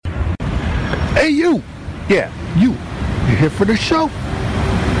Hey, you! Yeah, you. You here for the show?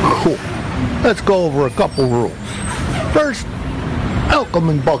 Cool. Let's go over a couple rules. First, welcome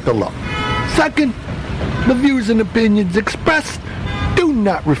and buckle up. Second, the views and opinions expressed do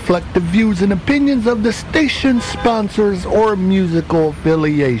not reflect the views and opinions of the station sponsors or musical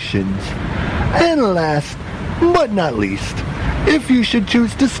affiliations. And last, but not least, if you should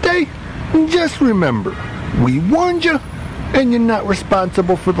choose to stay, just remember, we warned you, and you're not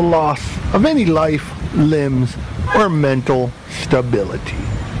responsible for the loss of any life, limbs, or mental stability.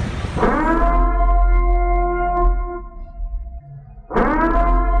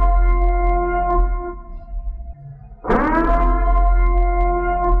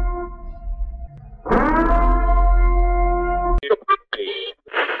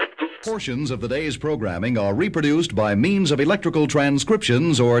 Portions of the day's programming are reproduced by means of electrical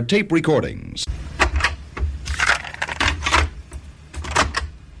transcriptions or tape recordings.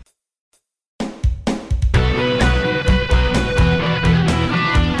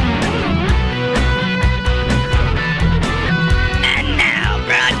 And now,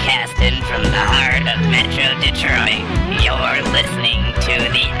 broadcasting from the heart of Metro Detroit, you're listening to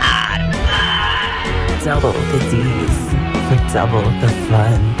the Odd Pod. Double the D's for double the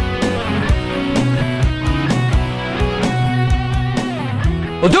fun.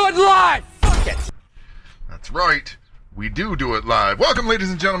 We'll do it live! Fuck it! That's right. We do it live. Welcome, ladies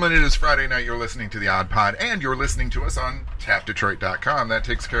and gentlemen. It is Friday night. You're listening to The Odd Pod, and you're listening to us on tapdetroit.com. That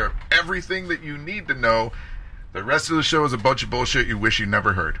takes care of everything that you need to know. The rest of the show is a bunch of bullshit you wish you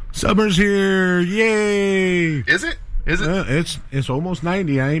never heard. Summer's here. Yay! Is it? Is it? It's almost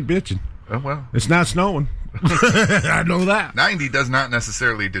 90. I ain't bitching. Oh, well. It's not snowing. I know that. 90 does not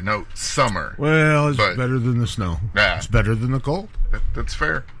necessarily denote summer. Well, it's better than the snow. Yeah. It's better than the cold. That's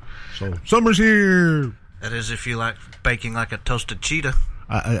fair. So, summer's here. That is if you like baking like a toasted cheetah.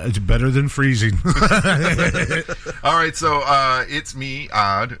 It's better than freezing. All right, so it's me,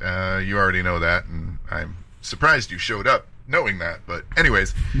 Odd. You already know that, and I'm surprised you showed up knowing that. But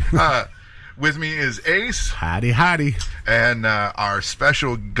anyways, with me is Ace. Hotty. And our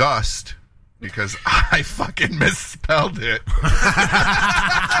special Gust, because I fucking misspelled it.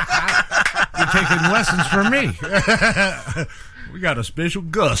 You're taking lessons from me. We got a special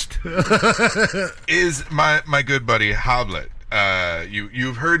Gust. Is my good buddy Hoblet.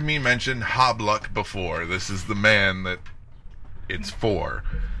 You've heard me mention Hobluck before. This is the man that it's for.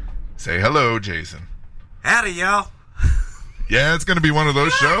 Say hello, Jason. Howdy, y'all. Yeah, it's going to be one of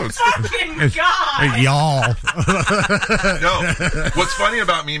those shows. Fucking God. Y'all. No, what's funny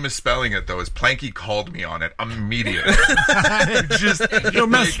about me misspelling it, though, is Planky called me on it immediately. You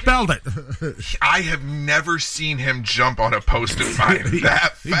misspelled it. I have never seen him jump on a post of mine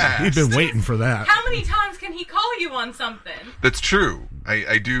that fast. He's been waiting for that. How many times can he call you on something? That's true.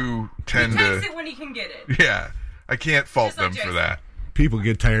 I do tend He to... takes it when he can get it. Yeah, I can't fault Just like them for Jason. that. People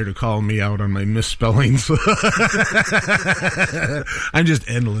get tired of calling me out on my misspellings. I'm just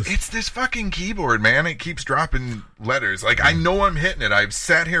endless. It's this fucking keyboard, man. It keeps dropping letters. Like, I know I'm hitting it. I've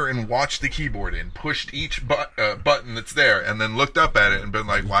sat here and watched the keyboard and pushed each button that's there and then looked up at it and been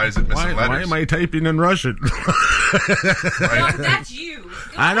like, why is it missing letters? Why am I typing in Russian? No, that's you.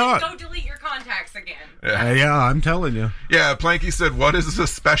 I know. Go delete your contacts again. Yeah, I'm telling you. Yeah, Planky said, what is a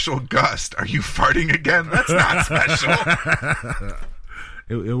special Gust? Are you farting again? That's not special.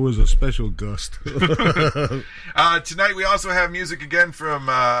 It was a special Gust. Tonight we also have music again from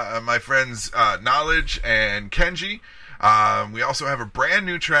my friends Knowledge and Kenji. We also have a brand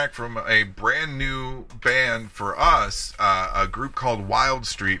new track from a brand new band for us, a group called Wild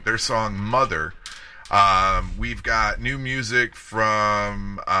Street, their song Mother. We've got new music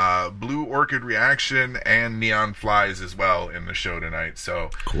from Blue Orchid Reaction and Neon Flies as well in the show tonight. So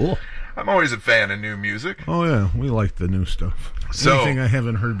Cool. I'm always a fan of new music. Oh, yeah. We like the new stuff. So, anything I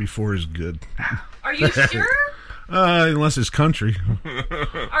haven't heard before is good. Are you sure? Unless it's country.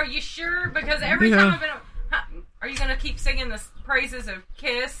 Are you sure? Because every time I've been... Are you going to keep singing the praises of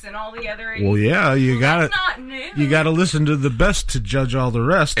Kiss and all the other 80s? Well, yeah, that's not new. You got to listen to the best to judge all the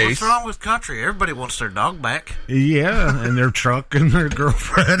rest. What's wrong with country? Everybody wants their dog back. Yeah, and their truck and their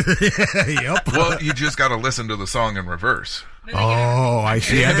girlfriend. Yep. well, you just got to listen to the song in reverse. Oh, I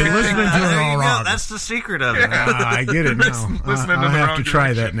see. I've been listening to it There all you go. wrong. That's the secret of it. I get it now. Listening to I'll the have wrong to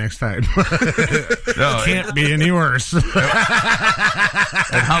try direction. that next time. No, Can't be any worse. And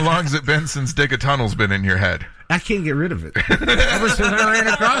how long's it been since Dig a Tunnel's been in your head? I can't get rid of it. Ever since I ran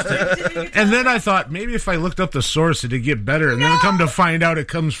across it. And then I thought, maybe if I looked up the source, it'd get better. And then come to find out it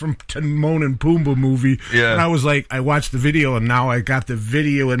comes from Timon and Pumbaa movie. Yeah. And I was like, I watched the video, and now I got the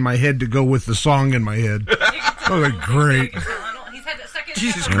video in my head to go with the song in my head. I was like, great. He's had that second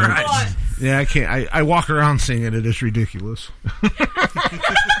Jesus chance. Christ. Yeah, I can't. I walk around singing it. It's ridiculous.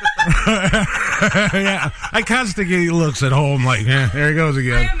 Yeah, I constantly looks at home like, there he goes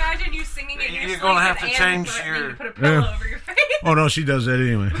again. I imagine you singing it. You're going to have to change your... Put a pillow over your face. Oh, no, she does that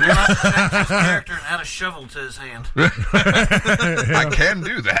anyway. You're going to have to change his character and add a shovel to his hand. I can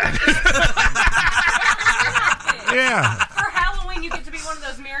do that. Yeah. For Halloween, you get to be one of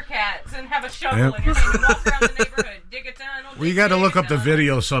those meerkats and have a shovel in your hand and walk around the neighborhood. Dig a tunnel. Well, you got to look up the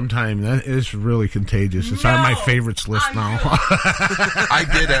video sometime. That is really contagious. It's on my favorites list now. I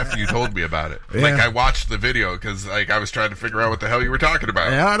did after you told me about it. Yeah. Like, I watched the video because, like, I was trying to figure out what the hell you were talking about.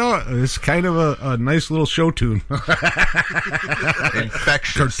 Yeah, I know. It's kind of a nice little show tune.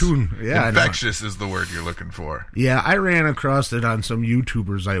 Infectious. Cartoon. Yeah, Infectious is the word you're looking for. Yeah, I ran across it on some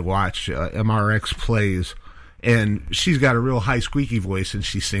YouTubers I watch, MRX Plays. And she's got a real high squeaky voice, and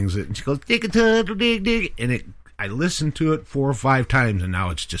she sings it, and she goes, dig a tunnel, dig, dig. And I listened to it 4 or 5 times, and now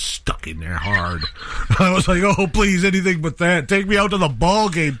it's just stuck in there hard. I was like, oh, please, anything but that. Take me out to the ball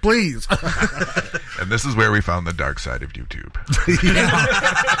game, please. And this is where we found the dark side of YouTube.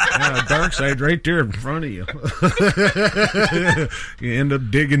 Yeah, dark side right there in front of you. You end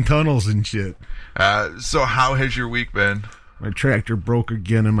up digging tunnels and shit. So how has your week been? My tractor broke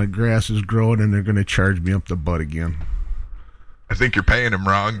again, and my grass is growing, and they're going to charge me up the butt again. I think you're paying him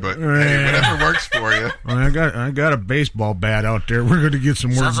wrong, but hey, whatever works for you. Well, I got a baseball bat out there. We're going to get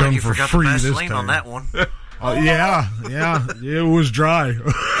some work Sounds done like you for forgot free the this Vaseline time. on that one. Yeah, it was dry.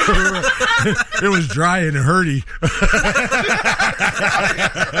 It was dry and hurty.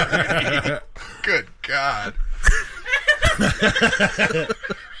 Good God.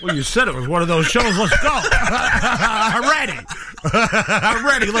 Well, you said it was one of those shows. Let's go. I'm ready. I'm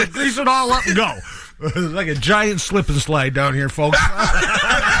ready. Let's grease it all up and go. It's like a giant slip and slide down here, folks.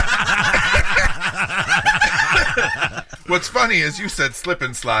 What's funny is you said slip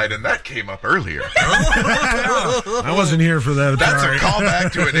and slide, and that came up earlier. I wasn't here for that. That's Sorry. a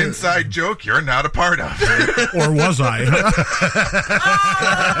callback to an inside joke you're not a part of. Or was I?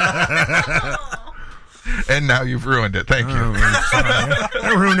 And now you've ruined it. Thank you.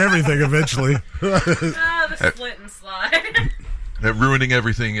 I ruin everything eventually. The slip and slide. That ruining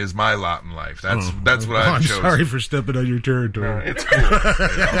everything is my lot in life. That's what I've I'm chosen. sorry for stepping on your territory. It's cool.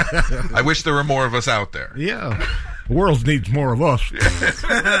 I wish there were more of us out there. Yeah. The world needs more of us.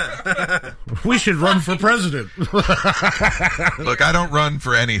 We should run for president. Look, I don't run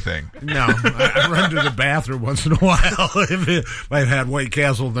for anything. No, I run to the bathroom once in a while if I've had White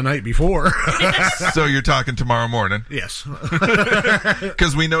Castle the night before. So you're talking tomorrow morning? Yes.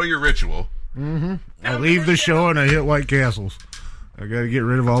 Because we know your ritual. Mm-hmm. I leave the show and I hit White Castles. I got to get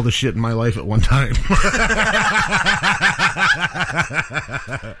rid of all the shit in my life at one time.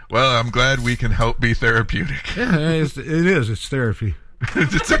 Well, I'm glad we can help be therapeutic. Yeah, it is. It's therapy.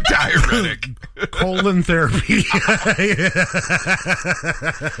 It's a diuretic. Colon therapy. If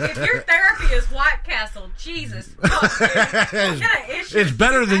your therapy is White Castle, Jesus fuck, dude. What kind of issues It's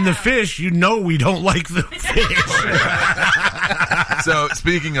better do you than the have? fish. You know we don't like the fish. So,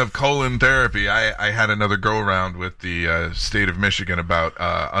 speaking of colon therapy, I had another go-around with the state of Michigan about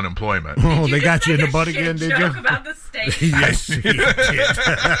unemployment. Oh, they just do you in make the a butt shit again, did joke you? about the state. Yes, you did.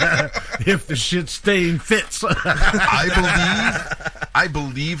 If the shit staying fits. I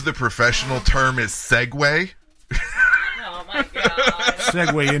believe the professional term is segue. Oh my god.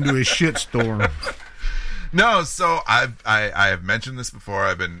 Segue into a shit storm. No, so I have mentioned this before.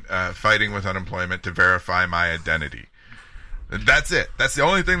 I've been fighting with unemployment to verify my identity. That's it. That's the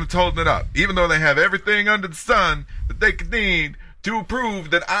only thing that's holding it up. Even though they have everything under the sun that they could need to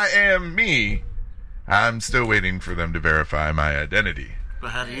prove that I am me, I'm still waiting for them to verify my identity.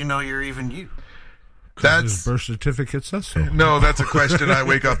 But how do you know you're even you? His birth certificate says so. No, that's a question I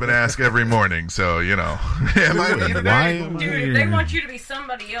wake up and ask every morning. So, you know, am I me today? Why am I Dude, if here? they want you to be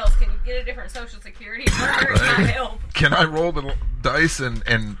somebody else, can you get a different social security number? It might help. Can I roll the dice and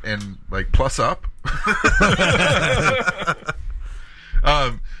like plus up?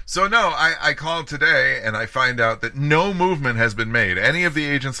 So no, I called today and I find out that no movement has been made. Any of the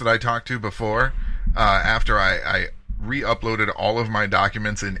agents that I talked to before, after I re-uploaded all of my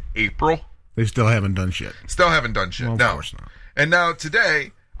documents in April, They still haven't done shit. still haven't done shit. Well, of No. course not. And now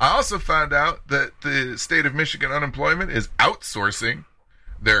today, I also found out that the state of Michigan unemployment is outsourcing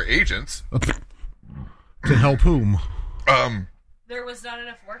their agents. To help whom? There was not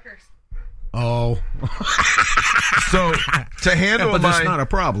enough workers. Oh. So to handle But that's not a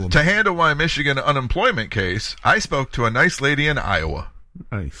problem. To handle my Michigan unemployment case, I spoke to a nice lady in Iowa.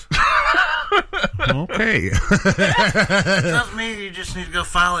 Nice. Okay. Tells me you just need to go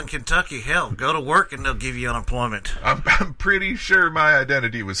file in Kentucky. Hell, go to work and they'll give you unemployment. I'm pretty sure my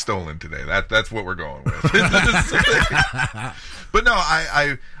identity was stolen today. That's what we're going with. But no,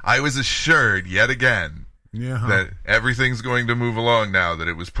 I was assured yet again that everything's going to move along now, that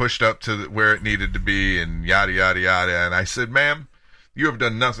it was pushed up to where it needed to be and yada, yada, yada. And I said, ma'am, you have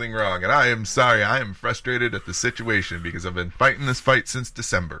done nothing wrong, and I am sorry. I am frustrated at the situation because I've been fighting this fight since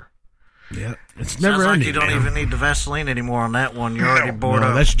December. Yeah, it's never Sounds ending. like you don't even need the Vaseline anymore on that one. You're already bored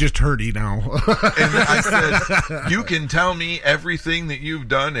up. That's just Hurty now. And I said, you can tell me everything that you've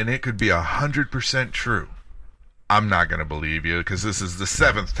done, and it could be 100% true. I'm not going to believe you because this is the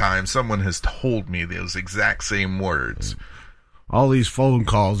 7th time someone has told me those exact same words. All these phone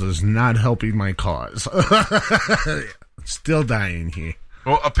calls is not helping my cause. Still dying here.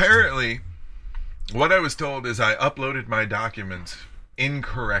 Well, apparently, what I was told is I uploaded my documents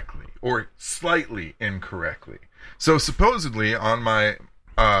incorrectly or slightly incorrectly. So supposedly on my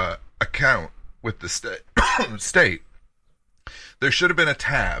account with the state, there should have been a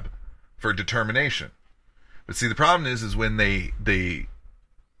tab for determination. But see, the problem is when they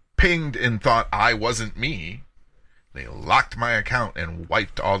pinged and thought I wasn't me, they locked my account and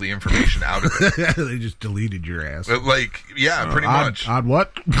wiped all the information out of it. They just deleted your ass. Pretty much. Odd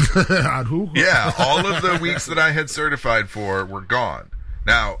what? Odd who? Yeah, all of the weeks that I had certified for were gone.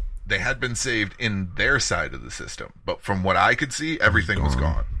 Now, they had been saved in their side of the system, but from what I could see, everything was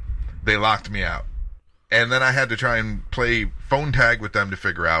gone. They locked me out. And then I had to try and play phone tag with them to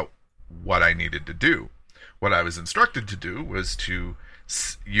figure out what I needed to do. What I was instructed to do was to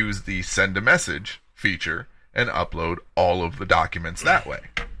use the send a message feature and upload all of the documents that way.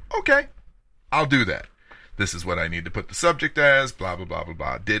 Okay, I'll do that. This is what I need to put the subject as, blah, blah, blah, blah,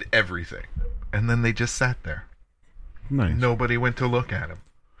 blah. Did everything. And then they just sat there. Nice. Nobody went to look at them.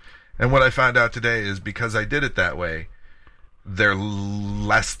 And what I found out today is because I did it that way, they're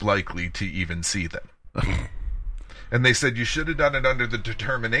less likely to even see them. And they said, you should have done it under the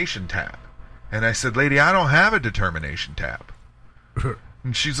determination tab. And I said, lady, I don't have a determination tab.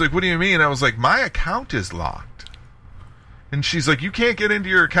 And she's like, what do you mean? I was like, my account is locked. And she's like, you can't get into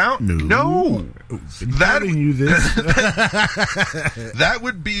your account? No. Telling you this. That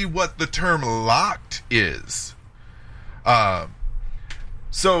would be what the term locked is.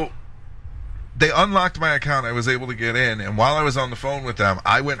 So they unlocked my account. I was able to get in. And while I was on the phone with them,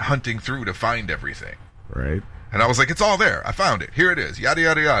 I went hunting through to find everything. Right. And I was like, it's all there. I found it. Here it is. Yada,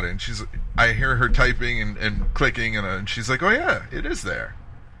 yada, yada. And I hear her typing and clicking. And she's like, oh, yeah, it is there.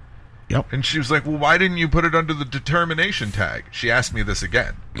 Yep. And she was like, well, why didn't you put it under the determination tag? She asked me this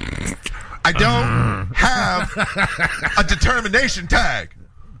again. I don't have a determination tag.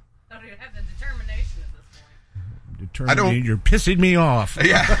 I don't even have the determination at this point. You're pissing me off.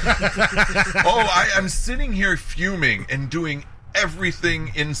 Yeah. I'm sitting here fuming and doing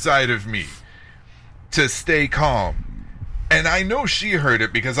everything inside of me to stay calm. And I know she heard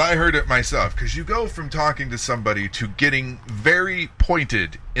it because I heard it myself. Because you go from talking to somebody to getting very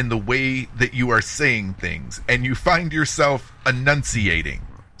pointed in the way that you are saying things. And you find yourself enunciating.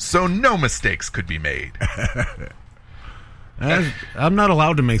 So no mistakes could be made. I'm not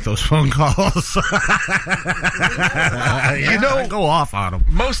allowed to make those phone calls. I go off on them.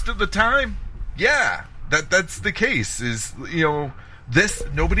 Most of the time, yeah. That's the case. Is, this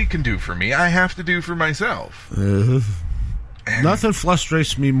nobody can do for me. I have to do for myself. Nothing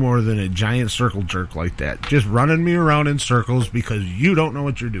frustrates me more than a giant circle jerk like that. Just running me around in circles because you don't know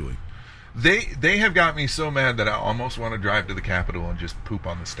what you're doing. They have got me so mad that I almost want to drive to the Capitol and just poop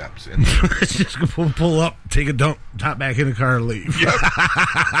on the steps. Just pull up, take a dump, hop back in the car, and leave. Yep.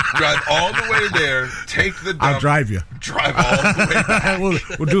 Drive all the way there, take the dump. I'll drive you. Drive all the way back.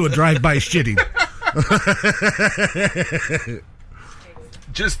 We'll do a drive-by shitting.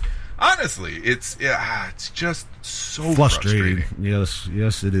 Just honestly, it's just so frustrating. Yes,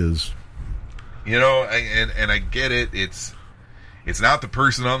 it is. And I get it. It's not the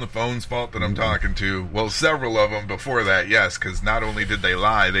person on the phone's fault that I'm talking to. Well, several of them before that, yes, because not only did they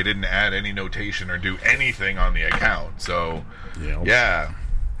lie, they didn't add any notation or do anything on the account. So, yeah.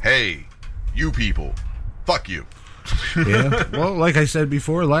 Hey, you people, fuck you. Yeah. Well, like I said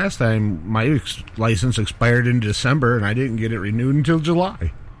before, last time, my license expired in December, and I didn't get it renewed until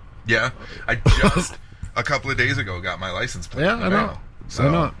July. Yeah. I just, a couple of days ago, got my license plate. Yeah, I know. So.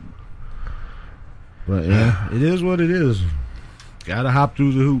 I know. But, yeah, it is what it is. Gotta hop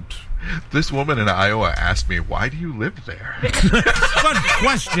through the hoops. This woman in Iowa asked me, why do you live there? Good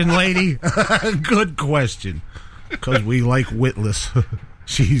question, lady. Good question. Because we like Witless.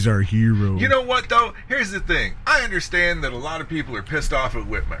 She's our hero. You know what, though? Here's the thing. I understand that a lot of people are pissed off at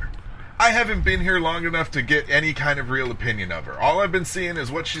Whitmer. I haven't been here long enough to get any kind of real opinion of her. All I've been seeing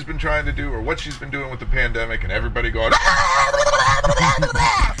is what she's been trying to do or what she's been doing with the pandemic, and everybody going, like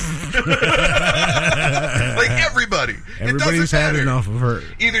everybody. Everybody's had enough of her.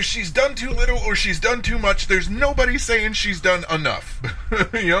 Either she's done too little or she's done too much. There's nobody saying she's done enough,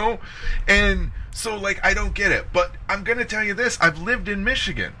 you know? And so, like, I don't get it. But I'm going to tell you this. I've lived in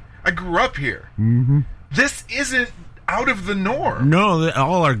Michigan. I grew up here. Mm-hmm. This isn't out of the norm. No,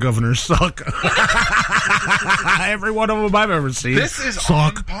 all our governors suck. Every one of them I've ever seen. This is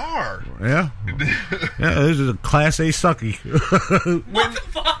suck. on par. Yeah. Yeah, this is a Class A sucky. What the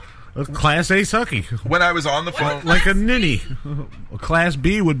fuck? A Class A sucky. When I was on the phone... Like a ninny. A Class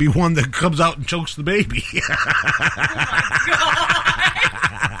B would be one that comes out and chokes the baby. Oh my God.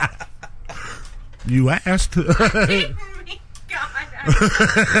 You asked. I'm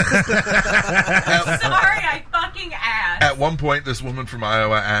sorry, I fucking asked. At one point, this woman from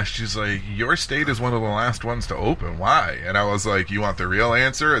Iowa asked, she's like, your state is one of the last ones to open. Why? And I was like, you want the real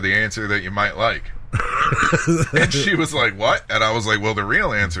answer or the answer that you might like? And she was like, what? And I was like, well, the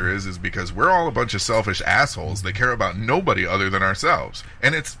real answer is because we're all a bunch of selfish assholes that care about nobody other than ourselves.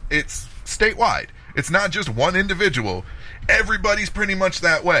 And it's statewide. It's not just one individual. Everybody's pretty much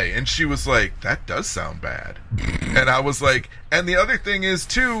that way. And she was like, that does sound bad. And I was like, and the other thing is,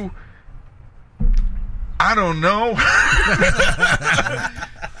 too, I don't know.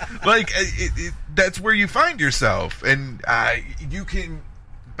 Like, that's where you find yourself. And you can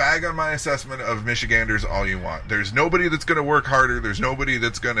bag on my assessment of Michiganders all you want. There's nobody that's going to work harder. There's nobody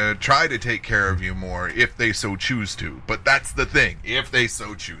that's going to try to take care of you more if they so choose to. But that's the thing, if they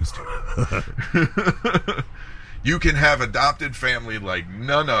so choose to. You can have adopted family like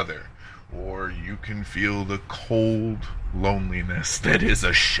none other, or you can feel the cold loneliness that is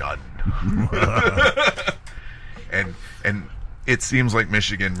a shun. and it seems like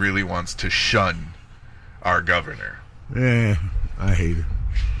Michigan really wants to shun our governor. Yeah, I hate it.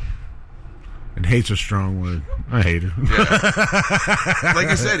 And hate's a strong word. I hate it. Yeah. Like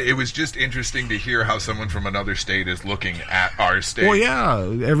I said, it was just interesting to hear how someone from another state is looking at our state. Well, yeah,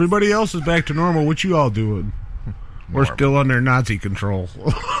 everybody else is back to normal. What you all doing? We're still under Nazi control.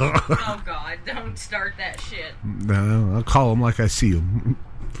 Oh, God, don't start that shit. No, I'll call them like I see them.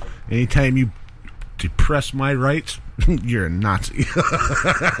 Anytime you depress my rights, you're a Nazi.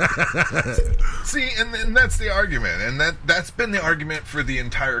 See, and that's the argument. And that's been the argument for the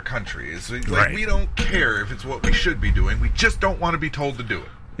entire country. Is like, right. We don't care if it's what we should be doing. We just don't want to be told to do it.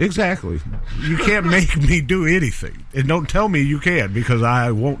 Exactly. You can't make me do anything. And don't tell me you can, because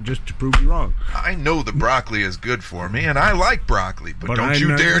I won't, just to prove you wrong. I know the broccoli is good for me, and I like broccoli, but don't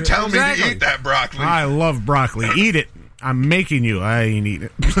you dare tell me to eat that broccoli. I love broccoli. Eat it. I'm making you. I ain't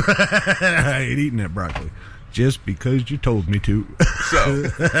eating it. I ain't eating that broccoli. Just because you told me to. So,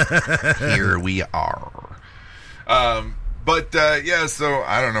 here we are. Yeah, so,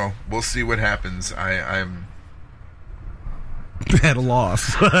 I don't know. We'll see what happens. I'm... at a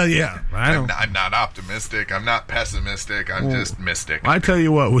loss. Yeah, I'm not optimistic. I'm not pessimistic. I'm just mystic. I tell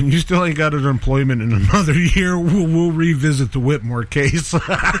you what, when you still ain't got an employment in another year, we'll revisit the Whitmore case.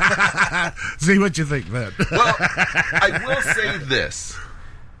 See what you think then. Well, I will say this.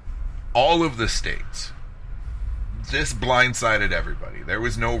 All of the states, this blindsided everybody. There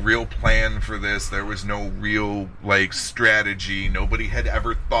was no real plan for this. There was no real, strategy. Nobody had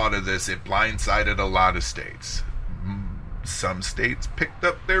ever thought of this. It blindsided a lot of states. Some states picked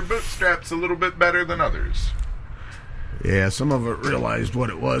up their bootstraps a little bit better than others. Yeah, some of it realized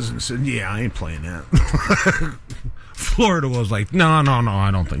what it was and said, yeah, I ain't playing that. Florida was like, no, I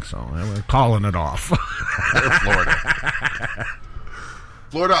don't think so. We're calling it off. Florida.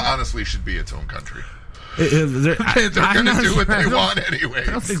 Florida honestly should be its own country. They're going to do what they want anyways.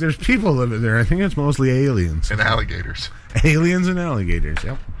 I don't think there's people living there. I think it's mostly aliens. And alligators. Aliens and alligators,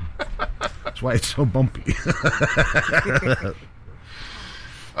 yep. That's why it's so bumpy.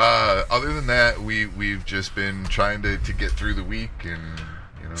 Other than that, we've just been trying to get through the week and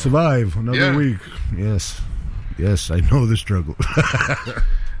survive another week. Yes, I know the struggle.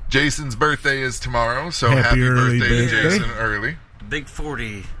 Jason's birthday is tomorrow, so happy birthday to Jason early. Big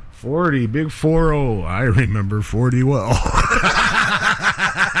 40. 40, big 40. I remember 40 well.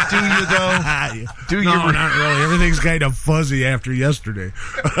 Do you though? No, not really. Everything's kind of fuzzy after yesterday.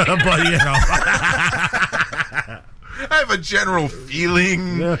 But I have a general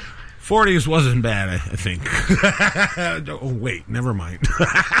feeling. Yeah. 40s wasn't bad, I think. Oh, wait, never mind.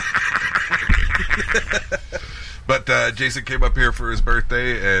 But Jason came up here for his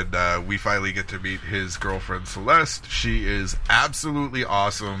birthday, and we finally get to meet his girlfriend, Celeste. She is absolutely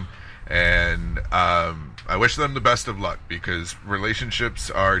awesome, And I wish them the best of luck because relationships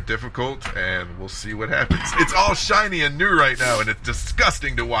are difficult, and we'll see what happens. It's all shiny and new right now, and it's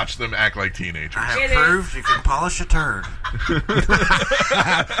disgusting to watch them act like teenagers. I have proved you can polish a turd.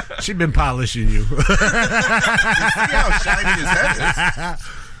 She's been polishing you. You see how shiny his head is?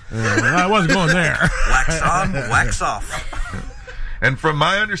 I wasn't going there. Wax on, wax off. And from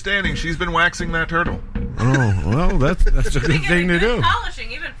my understanding, she's been waxing that turtle. Oh, well, that's a good thing to do.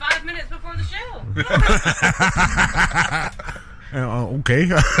 Polishing even 5 minutes before the show. Okay.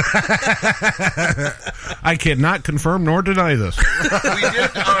 I cannot confirm nor deny this. We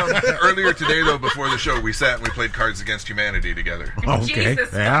did earlier today, though, before the show, we sat and we played Cards Against Humanity together. Okay,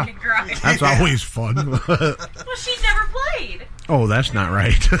 Jesus yeah. fucking Christ. That's always fun. Well, she's never played. Oh, that's not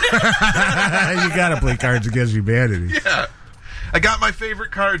right. You got to play Cards Against Humanity. Yeah. I got my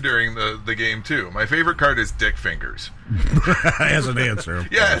favorite card during the game, too. My favorite card is Dick Fingers. As an answer.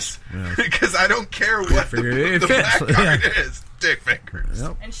 Yes. Because I don't care what the black card is. Dick Fingers.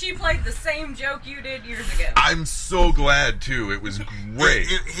 Yep. And she played the same joke you did years ago. I'm so glad, too. It was great.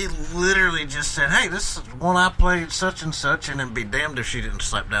 He literally just said, hey, this is one I played such and such, and then be damned if she didn't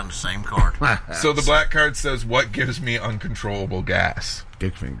slap down the same card. So the black card says, what gives me uncontrollable gas?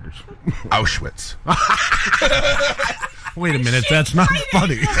 Dick Fingers. Auschwitz. Wait a minute, that's not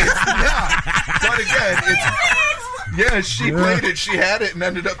funny. Yeah. But again, she played it. She had it and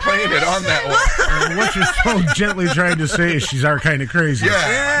ended up playing it on that one. What you're so gently trying to say is she's our kind of crazy.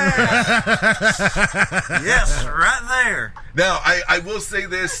 Yeah. Yes, right there. Now, I will say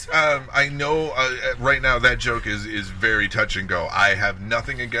this. I know right now that joke is very touch and go. I have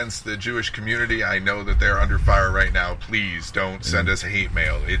nothing against the Jewish community. I know that they're under fire right now. Please don't send us hate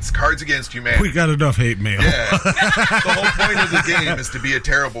mail. It's Cards Against Humanity. We got enough hate mail. Yeah. The whole point of the game is to be a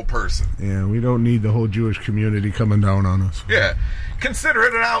terrible person. Yeah, we don't need the whole Jewish community coming down on us. Yeah. Consider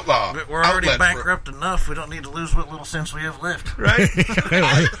it an outlaw. But we're already bankrupt enough. We don't need to lose what little sense we have left. Right?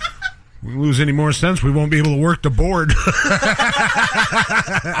 We lose any more sense, we won't be able to work the board.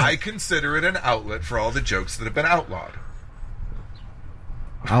 I consider it an outlet for all the jokes that have been outlawed.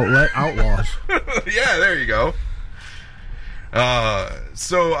 Outlaws. Yeah, there you go.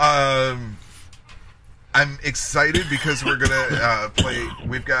 So I'm excited because we're gonna play.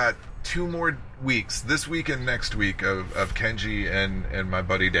 We've got 2 more weeks, this week and next week, of Kenji and my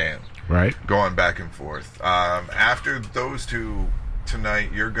buddy Dan. Right. Going back and forth. After those 2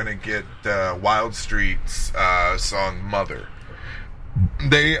 tonight, you're gonna get Wild Street's song "Mother."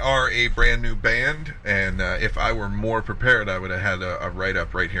 They are a brand new band, and if I were more prepared, I would have had a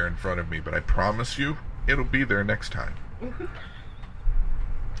write-up right here in front of me, but I promise you, it'll be there next time.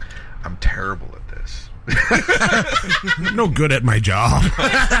 I'm terrible at this. No good at my job.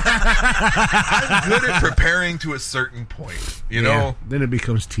 I'm good at preparing to a certain point, you know? Then it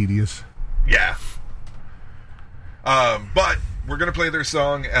becomes tedious. Yeah. But we're going to play their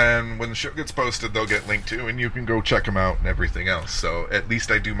song, and when the show gets posted, they'll get linked to, and you can go check them out and everything else. So at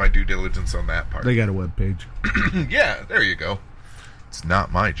least I do my due diligence on that part. They got a webpage. Yeah, there you go. It's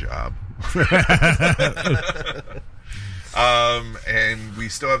not my job. And we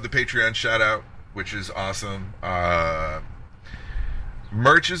still have the Patreon shout-out, which is awesome.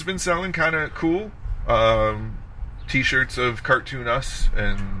 Merch has been selling kind of cool. T-shirts of Cartoon Us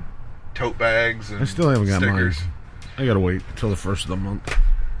and tote bags and I still haven't got stickers. mine. I gotta wait until the first of the month.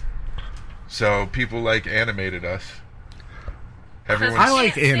 So people like Animated Us. I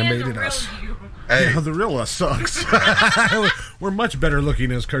like Animated Us. Hey. Yeah, the real us sucks. We're much better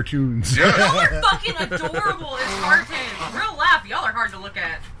looking as cartoons. Y'all are fucking adorable as cartoons. Real life, y'all are hard to look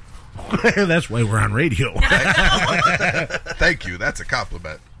at. That's why we're on radio. Thank you. That's a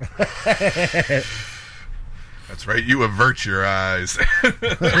compliment. That's right. You avert your eyes.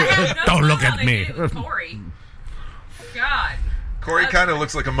 Don't look at me. Corey. God. Corey kind of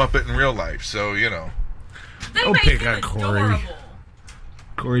looks like a Muppet in real life, so, you know. Don't pick on Corey.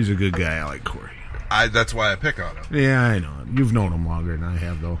 Corey's a good guy. I like Corey. That's why I pick on him. Yeah, I know. You've known him longer than I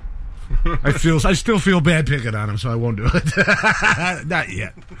have, though. I still feel bad picking on him, so I won't do it. Not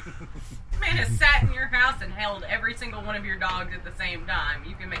yet. Man has sat in your house and held every single one of your dogs at the same time.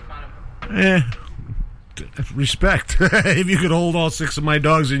 You can make fun of him. Respect. If you could hold all 6 of my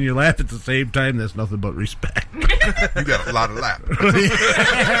dogs in your lap at the same time, that's nothing but respect. You got a lot of lap.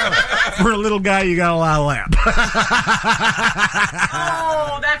 For a little guy, you got a lot of lap.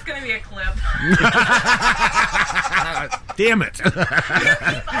 Oh, that's going to be a clip. Damn it.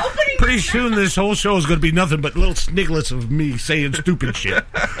 Pretty soon this whole show is going to be nothing but little snigglets of me saying stupid shit.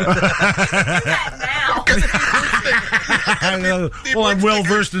 Well, I'm well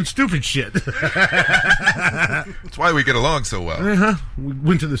versed in stupid shit. That's why we get along so well. Uh-huh. We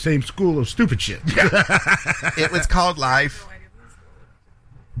went to the same school of stupid shit. It was called life.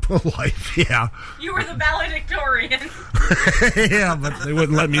 Life, yeah. You were the valedictorian. Yeah, but they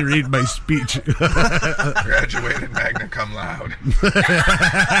wouldn't let me read my speech. Graduated magna cum laude.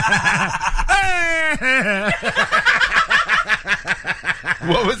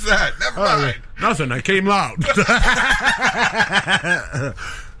 What was that? Never mind. Nothing. I came loud.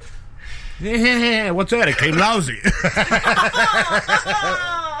 Yeah, what's that? It came lousy.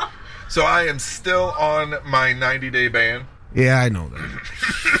 So I am still on my 90-day ban. Yeah, I know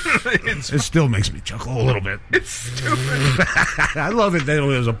that. It still makes me chuckle a little bit. It's stupid. I love it that it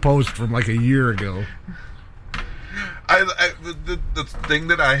was a post from like a year ago. The thing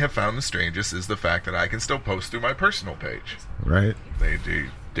that I have found the strangest is the fact that I can still post through my personal page. Right.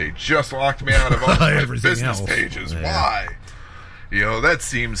 They just locked me out of all my business else. pages. Yeah. Why? You know, that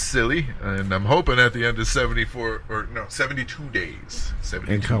seems silly, and I'm hoping at the end of 72 days.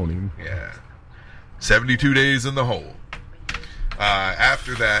 72. And counting. Yeah. 72 days in the hole.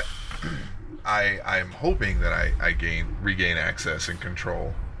 After that, I'm hoping that I regain access and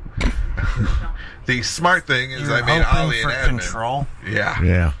control. The smart thing is I made Ollie an admin. Control? Yeah.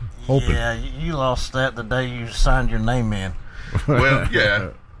 Yeah. Hoping. Yeah, you lost that the day you signed your name in. Well, yeah.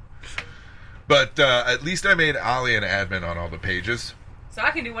 But at least I made Ollie an admin on all the pages. So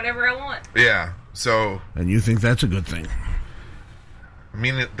I can do whatever I want. Yeah, so... And you think that's a good thing? I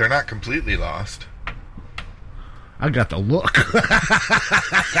mean, they're not completely lost. I got the look.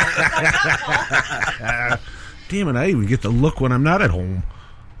 Damn it, I even get the look when I'm not at home.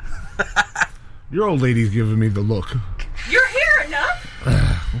 Your old lady's giving me the look. You're here enough.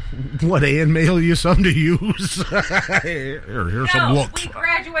 What, Ann mail you some to use? Here's some looks. We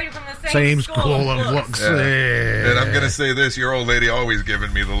graduated from the same school of looks. Yeah. And I'm going to say this, your old lady always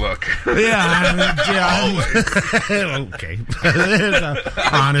giving me the look. Yeah. Okay.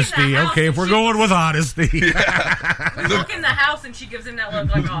 Honesty. Okay, if we're going with honesty. Yeah. We walk in the house and she gives him that look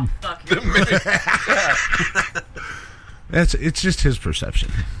like, oh, fuck you. It's just his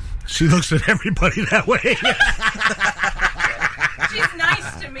perception. She looks at everybody that way. She's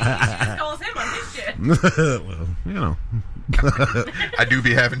nice to me. She just calls him on his shit. Well, you know. I do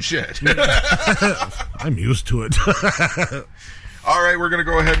be having shit. I'm used to it. All right, we're going to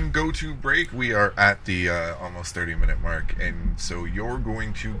go ahead and go to break. We are at the almost 30-minute mark, and so you're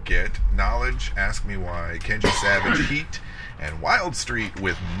going to get Knowledge, Ask Me Why, Kenji Savage, Heat, and Wild Street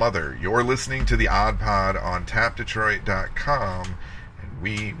with Mother. You're listening to the Odd Pod on tapdetroit.com, and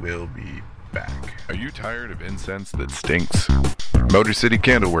we will be back. Are you tired of incense that stinks? Motor City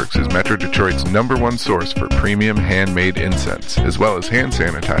Candleworks is Metro Detroit's #1 source for premium handmade incense, as well as hand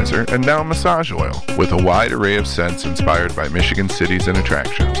sanitizer and now massage oil, with a wide array of scents inspired by Michigan cities and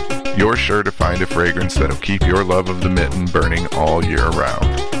attractions. You're sure to find a fragrance that'll keep your love of the mitten burning all year round.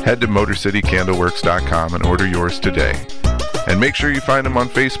 Head to MotorCityCandleworks.com and order yours today. And make sure you find them on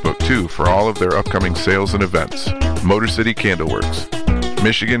Facebook, too, for all of their upcoming sales and events. Motor City Candleworks.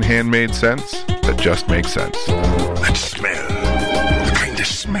 Michigan handmade scents that just make sense. That smell. The kind of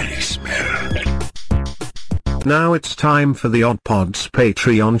smelly smell. Now it's time for the Odd Pods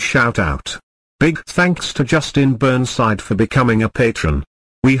Patreon shout-out. Big thanks to Justin Burnside for becoming a patron.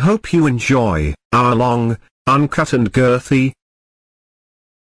 We hope you enjoy our long, uncut and girthy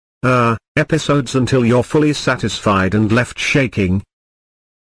episodes until you're fully satisfied and left shaking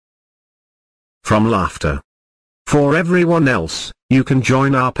from laughter. For everyone else, you can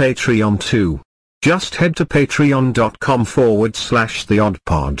join our Patreon too. Just head to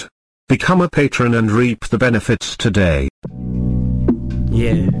patreon.com/theoddpod. Become a patron and reap the benefits today.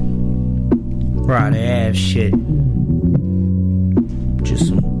 Yeah. Right ass shit. Just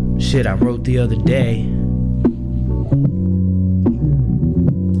some shit I wrote the other day.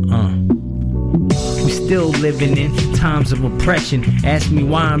 We still living in times of oppression. Ask me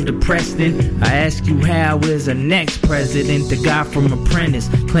why I'm depressed, then I ask you how is our next president, the guy from Apprentice,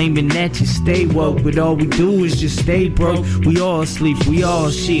 claiming that you stay woke, but all we do is just stay broke. We all sleep, we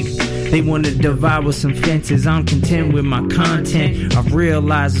all sheep. They want to devour some fences. I'm content with my content. I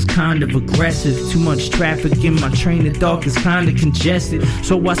realize it's kind of aggressive. Too much traffic in my train of thought is kind of congested.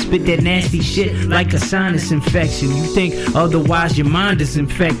 So I spit that nasty shit like a sinus infection. You think otherwise your mind is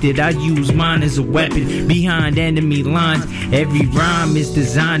infected. I use mine as a weapon. behind enemy lines. Every rhyme is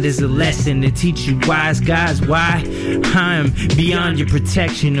designed as a lesson to teach you wise guys why I'm beyond your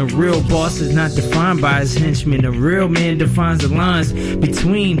protection. A real boss is not defined by his henchmen. A real man defines the lines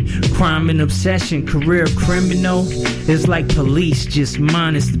between crime and obsession. Career criminal is like police, just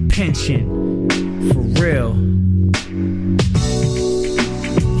minus the pension. For real.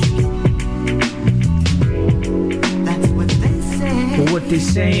 That's what they say. But what they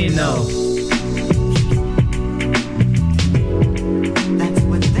saying though? That's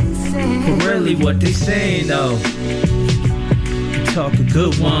what they say. For really what they saying though? You talk a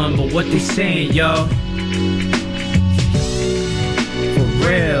good one, but what they saying, y'all? For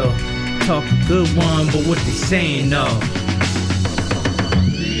real, talk a good one, but what they saying though?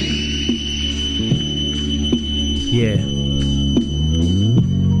 Yeah.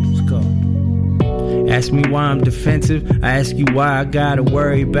 Let's go. Ask me why I'm defensive. I ask you why I gotta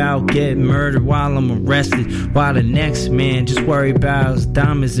worry about getting murdered while I'm arrested. While the next man just worry about his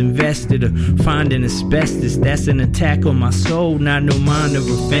diamonds invested or finding asbestos. That's an attack on my soul, not no minor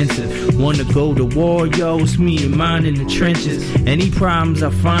offensive. Wanna go to war, yo, it's me and mine in the trenches. Any problems I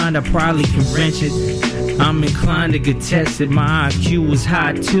find, I probably can wrench it. I'm inclined to get tested, my IQ is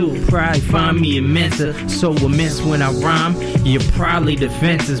high too. Probably find me immense, so immense when I rhyme. You're probably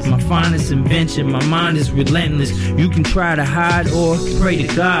defenseless, my finest invention. My mind is relentless. You can try to hide or pray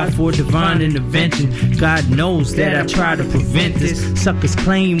to God for divine intervention. God knows that I try to prevent this. Suckers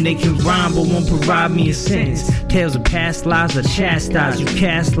claim they can rhyme but won't provide me a sentence. Tales of past lives are chastised. You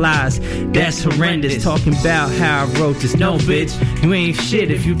cast lies, that's horrendous. Talking about how I wrote this. No, bitch, you ain't shit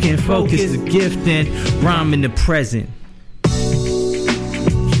if you can't focus. The gift and rhyme in the present.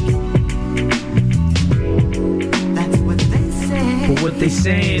 That's what they say. But what they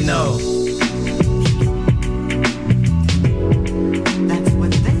saying though? That's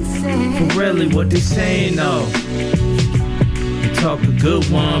what they say. For really what they saying though? You talk a good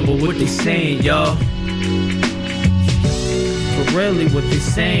one, but what they saying, y'all? For really what they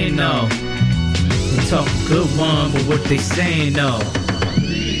saying though? You talk a good one, but what they saying though?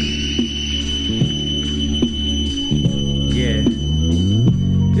 Yeah.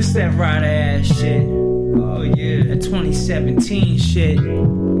 This that rider ass shit. Oh yeah. That 2017 shit.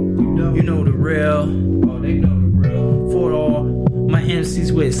 You know the real. Oh, they know the real. For all my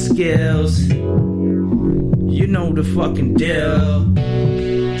MCs with skills. You know the fucking deal.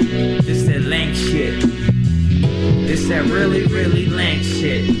 This that lank shit. This that really, really lank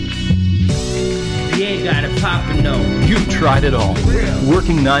shit. You ain't got it poppin' though. You've tried it all.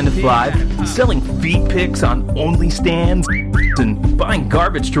 Working 9 to 5, selling feet pics on OnlyStans, and buying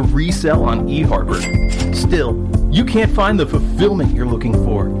garbage to resell on eHarbor. Still, you can't find the fulfillment you're looking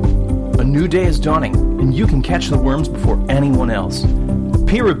for. A new day is dawning, and you can catch the worms before anyone else.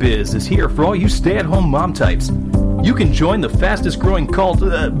 Pirabiz is here for all you stay-at-home mom types. You can join the fastest growing cult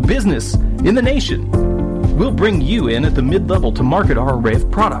business in the nation. We'll bring you in at the mid-level to market our array of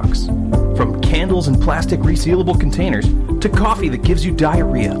products. From candles in plastic resealable containers to coffee that gives you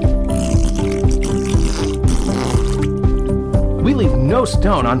diarrhea. We leave no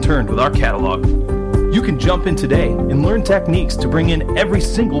stone unturned with our catalog. You can jump in today and learn techniques to bring in every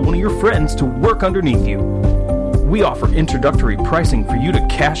single one of your friends to work underneath you. We offer introductory pricing for you to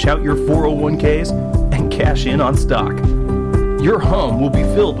cash out your 401ks and cash in on stock. Your home will be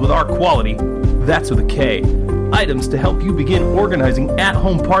filled with our quality, that's with a K, items to help you begin organizing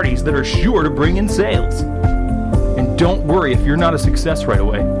at-home parties that are sure to bring in sales. And don't worry if you're not a success right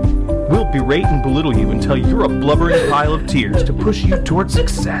away. We'll berate and belittle you until you're a blubbering pile of tears to push you towards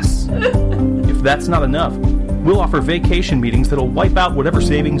success. If that's not enough, we'll offer vacation meetings that'll wipe out whatever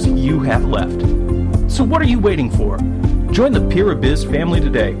savings you have left. So what are you waiting for? Join the Pirabiz family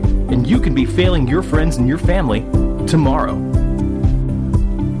today, and you can be failing your friends and your family tomorrow.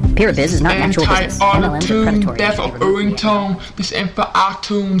 Pirabiz is not an actual business. MLMs are predatory. Death of Irringtone. This ain't for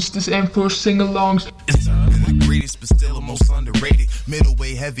iTunes. This ain't for sing-alongs. It's the greatest, but still the most underrated.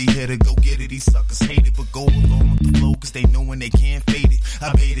 Middleweight heavy hitter, go get it. These suckers hate it, but go along with the flow, cause they know when they can't fade it.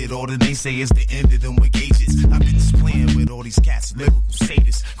 I made it, all that they say is the end of them with gauges. I've been just playing with all these cats, lyrical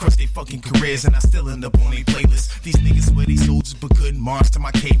sadists. Crush their fucking careers, and I still end up on their playlist. These niggas were they soldiers, but couldn't march to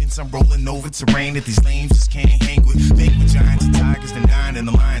my cadence. I'm rolling over terrain that these lames just can't hang with. Bang with giants and tigers, then dying in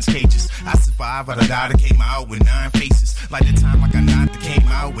the lions' cages. I survived, I died, I came out with 9 faces. Like the time I got knocked, I came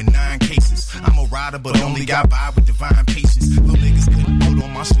out with 9 cases. I'm a rider, but only got by with divine patience. Little niggas couldn't put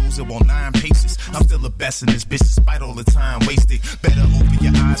on my shoes laser on 9 paces. I'm still the best in this bitch despite all the time wasted. Better open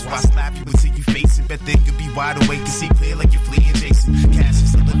your eyes while I slap you until you face it. Bet they could be wide awake and see clear like you're fleeing Jason. Cass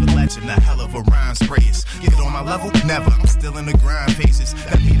is a living legend, a hell of a rhyme sprayers. Get on my level? Never. I'm still in the grind phases.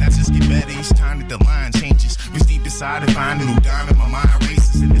 That mean I just get better each time that the line changes. Reach deep inside and find a new diamond. My mind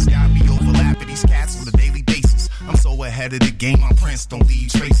races and it's got me overlapping these cats on a daily basis. I'm so ahead of the game, my prints don't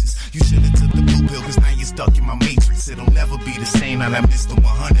leave traces. You should've took the blue pill, cause now you're stuck in my matrix. It'll never be the same, now I missed the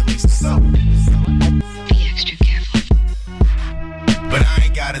 100 least. So Be extra careful. but I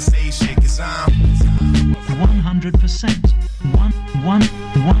ain't gotta say shit, cause I'm 100%.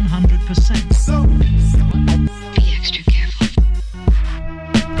 100%. So Be extra careful.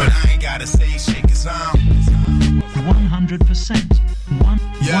 but I ain't gotta say shit, cause I'm 100%.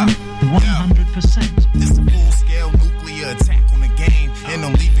 100%. It's a full-scale nuclear attack on the game, and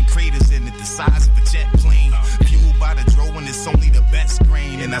I'm leaving craters in it the size of a jet plane. Fueled by the dro and it's only the best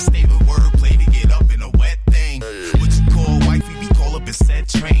grain, and I stay with wordplay to get up in a wet thing. What you call wifey, we call up in set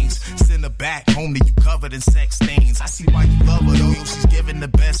trains. Send her back home to you covered in sex stains. I see why you love her though, yo, she's giving the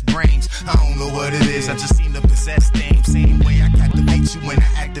best brains. I don't know what it is, I just seem to possess things. Same way I captivate you when I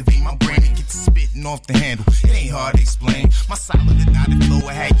activate my brain and get to spitting off the handle. It ain't hard to explain. My solid and knotted flow,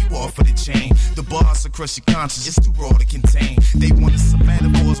 I had you off of the chain. The bars will crush your conscience, it's too raw to contain. They want us some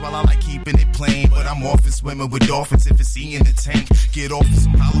metaphors while I like keeping it plain. But I'm off and swimming with dolphins if it's in the tank. Get off of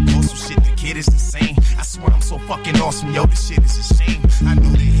some holocaust, some shit, the kid is insane. I swear I'm so fucking awesome, yo, this shit is a shame. I know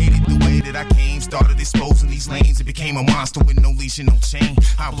they hated the way that I came. Started exposing these lanes, it became a monster with no leash and no chain.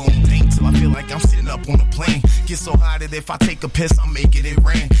 I won't think till I feel like I'm sitting up on a plane. Get so high that if I take a piss, I'm making it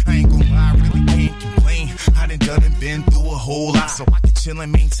rain. I ain't gonna lie, I really can't complain. I done and been through a whole lot, so I can chill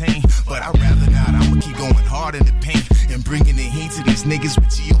and maintain. But I'd rather not, I'ma keep going hard in the paint and bringing the heat to these niggas with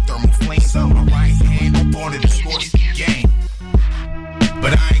geothermal flames. On my right hand, I'm born to the scorch the game.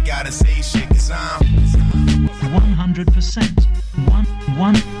 But I ain't gotta say shit, cause I'm 100%.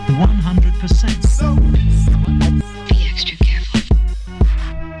 100%. So Be extra careful.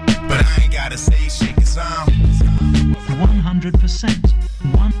 but I ain't gotta say shit, cause I'm 100%.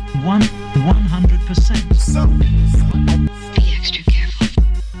 100%. So Be extra careful.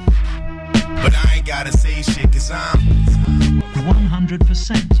 but I ain't gotta say shit, cause I'm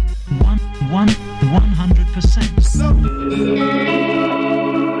 100%. 100%. So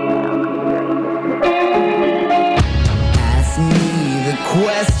Ask me the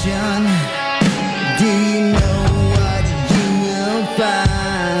question, do you know what you will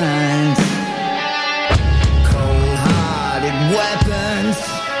find? Cold-hearted weapons,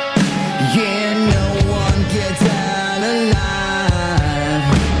 yeah, no one gets out alive.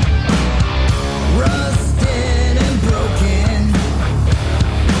 Rusted and broken,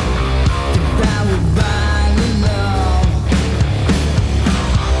 devoured by the law.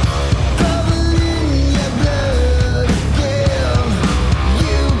 Covered in your blood, still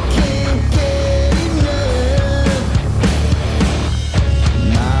you can't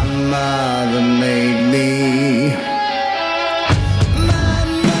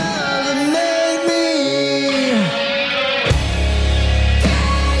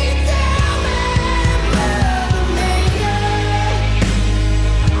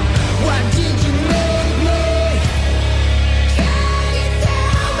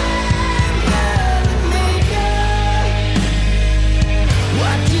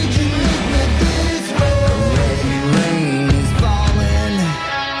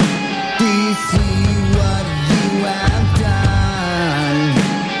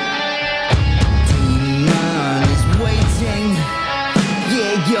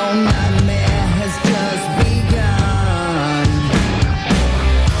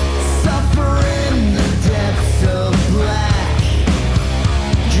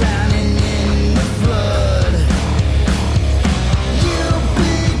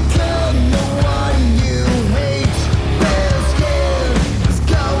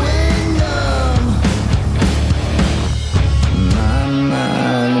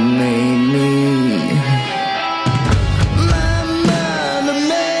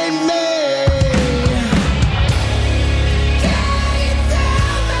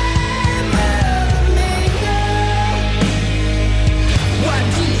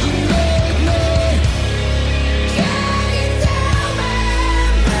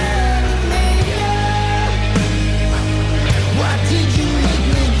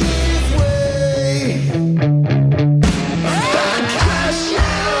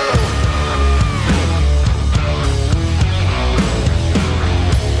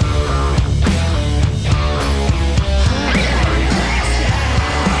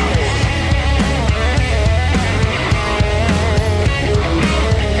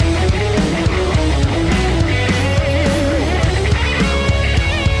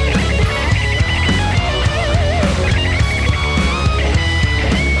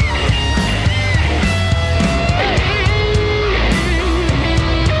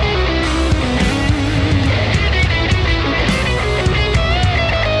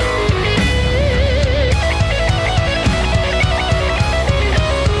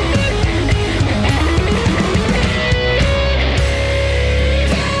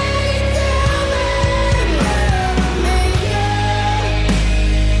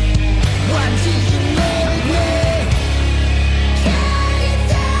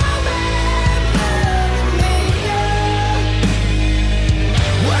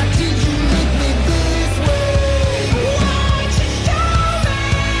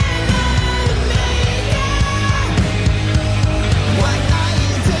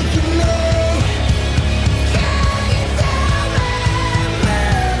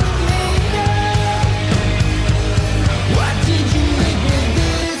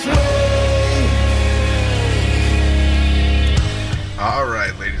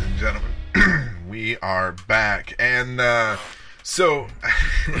back. And so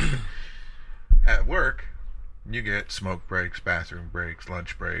at work, you get smoke breaks, bathroom breaks,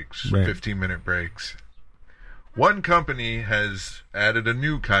 lunch breaks, 15-minute breaks. One company has added a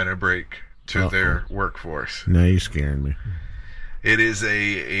new kind of break to their workforce. Now you're scaring me. It is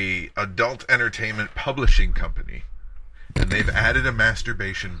a adult entertainment publishing company, and they've added a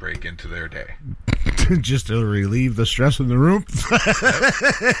masturbation break into their day. Just to relieve the stress in the room.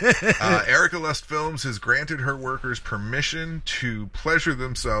 Erica Lust Films has granted her workers permission to pleasure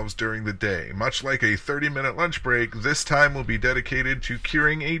themselves during the day. Much like a 30-minute lunch break, this time will be dedicated to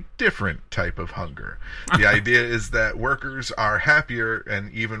curing a different type of hunger. The idea is that workers are happier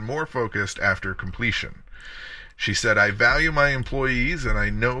and even more focused after completion. She said, I value my employees, and I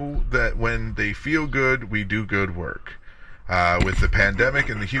know that when they feel good, we do good work. With the pandemic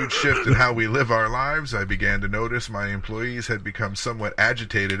and the huge shift in how we live our lives, I began to notice my employees had become somewhat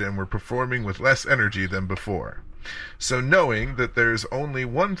agitated and were performing with less energy than before. So knowing that there's only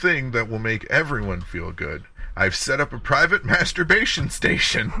one thing that will make everyone feel good, I've set up a private masturbation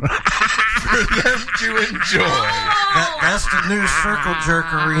station for them to enjoy. That's the new Circle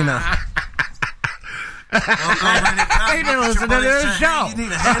Jerk Arena. They didn't listen to this show. You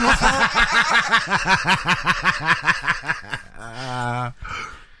need a handle for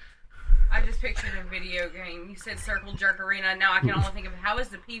I just pictured a video game. You said Circle Jerk Arena. Now I can only think of how is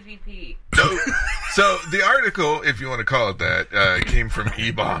the PvP? So the article, if you want to call it that, came from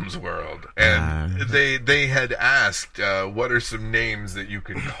E-Bomb's World. And they had asked, what are some names that you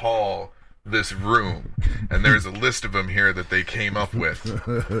can call this room? And there's a list of them here that they came up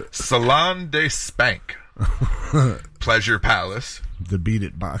with. Salon de Spank. Pleasure Palace. The Beat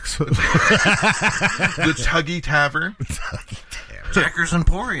It Box. The Tuggy Tavern. Jackers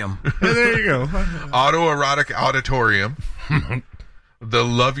Emporium. There you go. Autoerotic Auditorium. The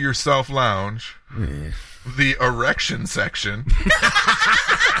Love Yourself Lounge. The Erection Section.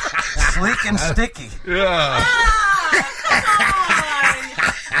 Sleek and Sticky. Yeah.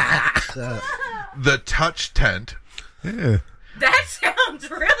 The Touch Tent. Yeah. That sounds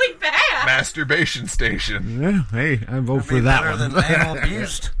really bad. Masturbation Station. Yeah, hey, I vote for that one. Than animal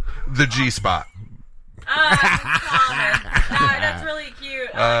abused. The G-Spot. That's really cute.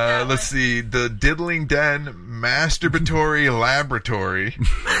 Let's see. The Diddling Den Masturbatory Laboratory.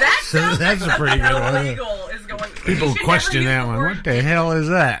 That's a pretty good one. People question that one. What the hell is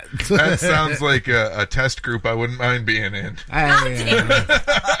that? That sounds like a test group I wouldn't mind being in.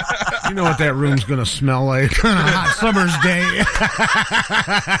 You know what that room's going to smell like on a hot summer's day.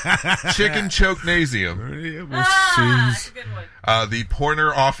 Chicken Choke-nasium. That's a good one. The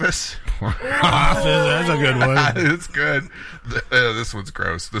Porner Office. That's a good one. It's good. This one's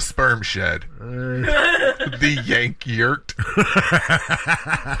gross. The Sperm Shed. The Yank Yurt.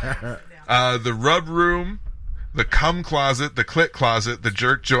 The Rub Room. The Cum Closet. The Clit Closet. The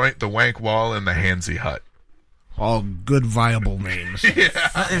Jerk Joint. The Wank Wall. And the Handsy Hut. All good, viable names. Yeah.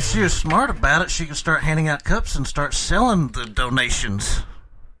 If she was smart about it, she could start handing out cups and start selling the donations.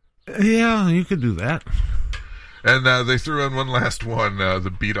 Yeah, you could do that. And they threw in one last one,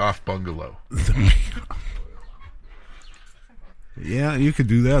 the Beat Off Bungalow. Yeah, you could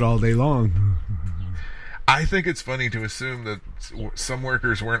do that all day long. I think it's funny to assume that some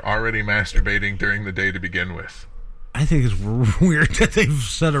workers weren't already masturbating during the day to begin with. I think it's weird that they've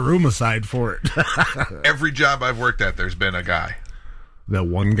set a room aside for it. Every job I've worked at, there's been a guy. That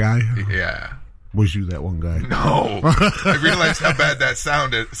one guy? Yeah. Was you that one guy? No. I realized how bad that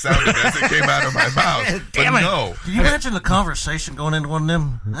sounded as it came out of my mouth. Damn but it. no. Can you imagine the conversation going into one of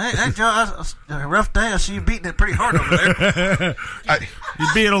them? Hey Joe, a rough day. I see you beating it pretty hard over there.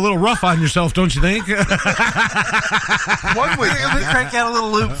 You're being a little rough on yourself, don't you think? One would Let me crank out a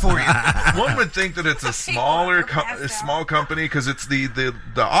little loop for you. One would think that it's a small company because it's the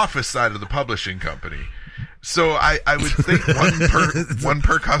office side of the publishing company. So I would think one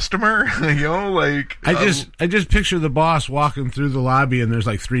per customer, like I just picture the boss walking through the lobby and there's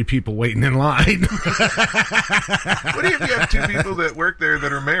like 3 people waiting in line. What if you have 2 people that work there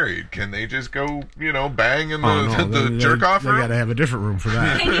that are married? Can they just go, bang in the jerk off room? They got to have a different room for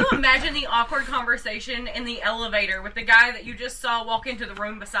that. Can you imagine the awkward conversation in the elevator with the guy that you just saw walk into the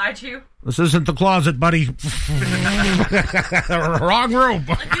room beside you? This isn't the closet, buddy. Wrong room.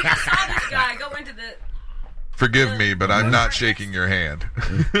 Like you just saw this guy go into the. Forgive me, but I'm not shaking your hand.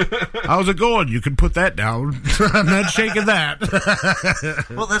 How's it going? You can put that down. I'm not shaking that.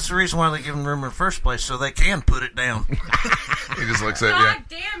 Well, that's the reason why they give them room in the first place, so they can put it down. He just looks at you. God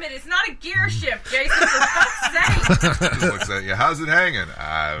damn it, it's not a gear shift, Jason, for fuck's sake. He just looks at you. How's it hanging?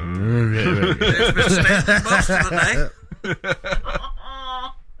 It's been standing most of the day.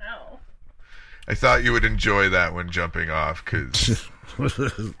 No. I thought you would enjoy that one jumping off, because... I just want to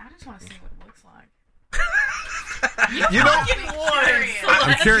see what it looks like. You know,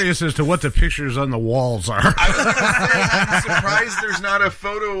 I'm curious as to what the pictures on the walls are. I'm surprised there's not a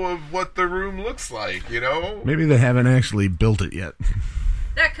photo of what the room looks like, you know? Maybe they haven't actually built it yet.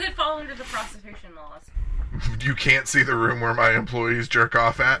 That could fall under the prostitution laws. You can't see the room where my employees jerk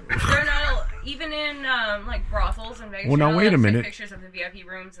off at? They're not, even in like brothels and Vegas. Well, now, wait a minute. Pictures of the VIP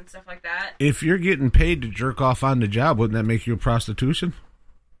rooms and stuff like that. If you're getting paid to jerk off on the job, wouldn't that make you a prostitution?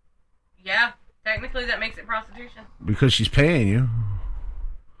 Yeah, technically that makes it prostitution. Because she's paying you.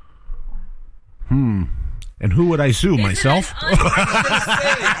 And who would I sue? Myself? Are you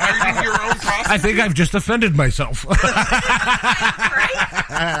your own prostitute? I think I've just offended myself. Is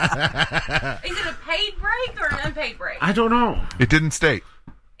it a paid break or an unpaid break? I don't know. It didn't state.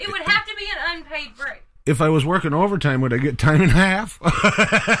 It would have to be an unpaid break. If I was working overtime, would I get time and a half? God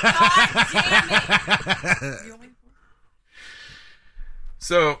damn it.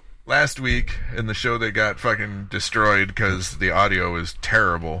 So, last week, in the show that got fucking destroyed because the audio is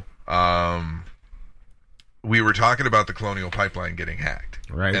terrible, we were talking about the Colonial Pipeline getting hacked.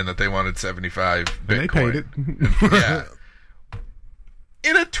 Right. And that they wanted 75 Bitcoin. And they paid it. Yeah.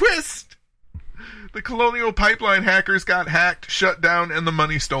 In a twist, the Colonial Pipeline hackers got hacked, shut down, and the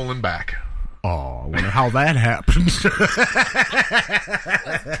money stolen back. Oh, I wonder how that happens.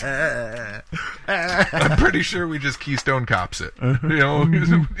 I'm pretty sure we just Keystone Cops it. You know?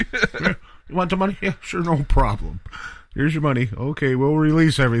 You want the money? Yeah, sure, no problem. Here's your money. Okay, we'll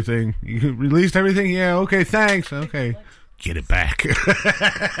release everything. You released everything? Yeah, okay, thanks. Okay. Get it back.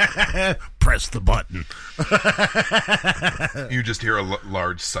 Press the button. You just hear a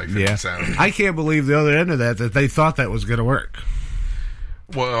large siphon sound. I can't believe the other end of that they thought that was going to work.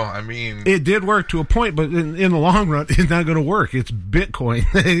 Well, I mean... It did work to a point, but in the long run, it's not going to work. It's Bitcoin.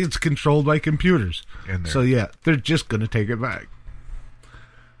 It's controlled by computers. So, yeah, they're just going to take it back.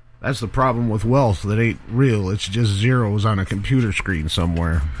 That's the problem with wealth that ain't real. It's just zeros on a computer screen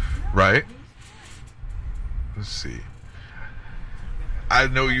somewhere. Right? Let's see. I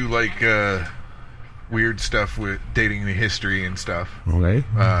know you like weird stuff with dating the history and stuff. Okay.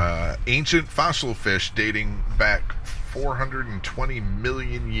 Ancient fossil fish dating back 420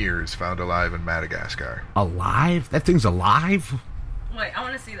 million years found alive in Madagascar. Alive? That thing's alive? Wait, I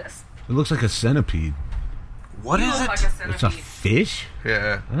want to see this. It looks like a centipede. What is it? Like a centipede. It's a fish?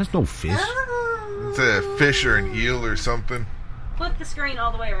 Yeah. That's no fish. It's a fish or an eel or something. Flip the screen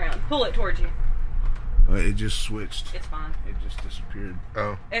all the way around. Pull it towards you. It just switched. It's fine. It just disappeared.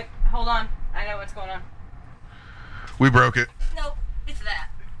 Oh. Hold on. I know what's going on. We broke it. Nope. It's that.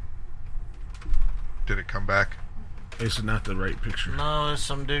 Did it come back? It's not the right picture. No, there's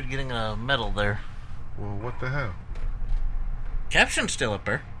some dude getting a medal there. Well, what the hell? Caption's still up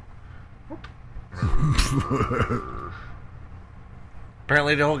there.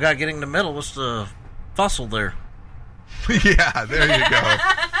 Apparently the whole guy getting the medal was the fossil there. Yeah, there you go.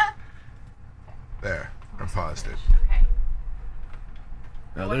 There. I paused it. Okay.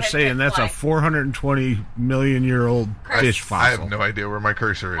 Now they're saying that's a 420 million year old fish fossil. I have no idea where my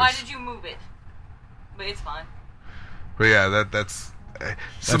cursor is. Why did you move it? But it's fine. But yeah, that's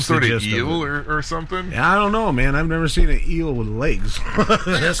some sort of eel or something. Yeah, I don't know, man. I've never seen an eel with legs.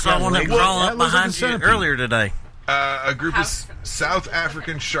 I saw one that crawled up behind you earlier today. A group of South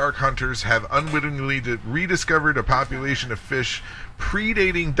African shark hunters have unwittingly rediscovered a population of fish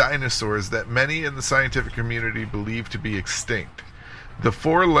predating dinosaurs that many in the scientific community believe to be extinct. The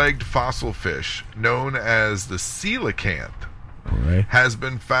four-legged fossil fish, known as the coelacanth, has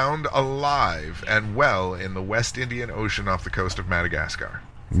been found alive and well in the West Indian Ocean off the coast of Madagascar.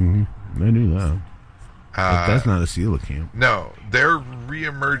 Mm-hmm. I knew that. But that's not a coelacanth. No, their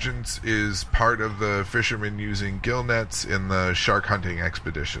reemergence is part of the fishermen using gill nets in the shark hunting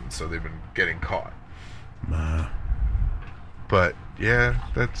expedition, so they've been getting caught. But yeah,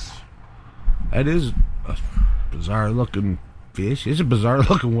 that is a bizarre looking fish. It's a bizarre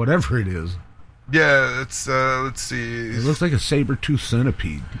looking whatever it is. Yeah, it's let's see. It looks like a saber-toothed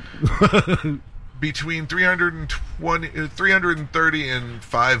centipede. Between 330 and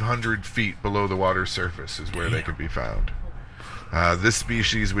 500 feet below the water surface is where they can be found. This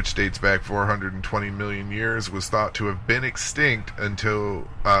species, which dates back 420 million years, was thought to have been extinct until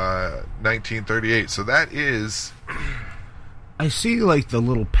 1938. So that is... I see like the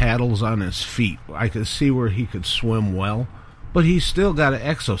little paddles on his feet. I could see where he could swim well, but he's still got an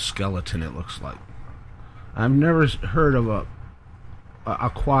exoskeleton, it looks like. I've never heard of a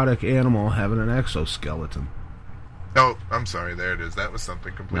aquatic animal having an exoskeleton. Oh, I'm sorry. There it is. That was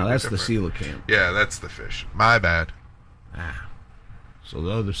something completely different. different. The coelacanth. Yeah, that's the fish. My bad. So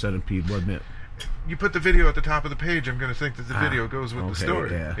the other centipede wasn't it? you put the video at the top of the page, I'm going to think that the video goes with the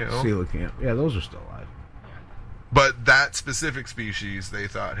story. Yeah, you know? coelacanth. Yeah, those are still alive. But that specific species they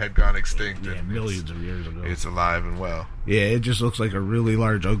thought had gone extinct. Yeah, millions of years ago. It's alive and well. Yeah, it just looks like a really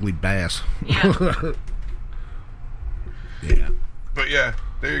large, ugly bass. Yeah. Yeah. But yeah,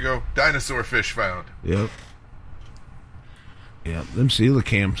 there you go. Dinosaur fish found. Yep. Yep. Them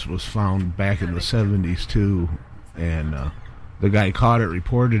coelacanths was found back in the 70s, too. And the guy caught it,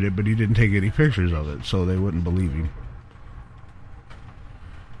 reported it, but he didn't take any pictures of it, so they wouldn't believe him.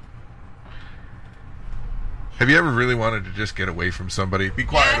 Have you ever really wanted to just get away from somebody? Be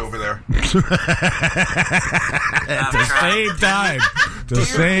quiet over there. At the same time. The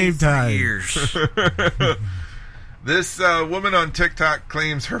same time. Years. This woman on TikTok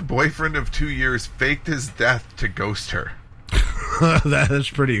claims her boyfriend of 2 years faked his death to ghost her. That is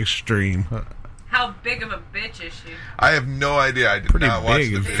pretty extreme. How big of a bitch is she? I have no idea. I did Pretty not watch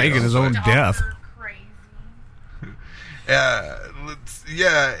big the and video. faking his own death. Let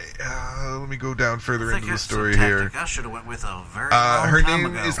me go down further I into think the it's story some here. tactic I should have went with a very long Her time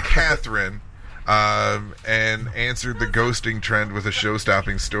name ago. is Catherine, and answered the ghosting trend with a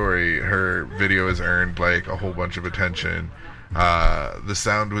show-stopping story. Her video has earned like a whole bunch of attention. The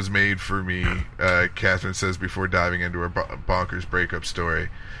sound was made for me, Catherine says before diving into her bonkers breakup story.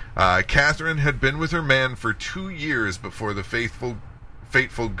 Catherine had been with her man for 2 years before the fateful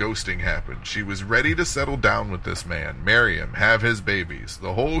ghosting happened. She was ready to settle down with this man, marry him, have his babies,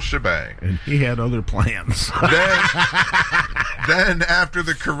 the whole shebang. And he had other plans. Then after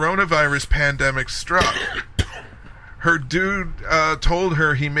the coronavirus pandemic struck, her dude told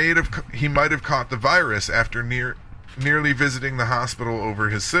her he might have caught the virus after nearly visiting the hospital over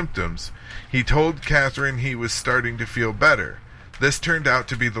his symptoms. He told Catherine he was starting to feel better. This turned out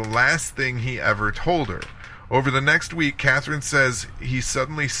to be the last thing he ever told her. Over the next week, Catherine says he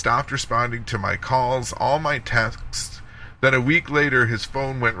suddenly stopped responding to my calls, all my texts. Then a week later, his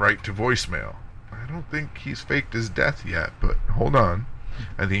phone went right to voicemail. I don't think he's faked his death yet, but hold on.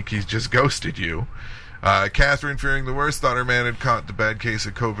 I think he's just ghosted you. Catherine, fearing the worst, thought her man had caught the bad case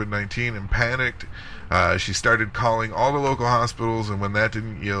of COVID-19 and panicked. She started calling all the local hospitals, and when that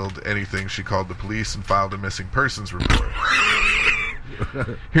didn't yield anything, she called the police and filed a missing persons report.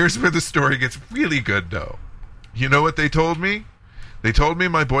 Here's where the story gets really good, though. You know what they told me? They told me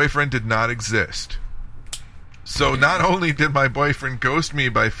my boyfriend did not exist. So not only did my boyfriend ghost me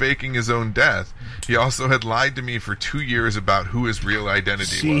by faking his own death, he also had lied to me for 2 years about who his real identity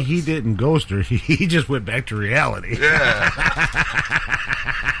was. See, he didn't ghost her. He just went back to reality. Yeah.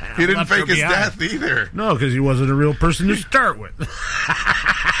 He didn't fake his death either. No, because he wasn't a real person to start with.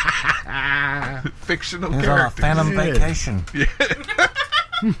 Fictional He's character. on a phantom vacation. Yeah.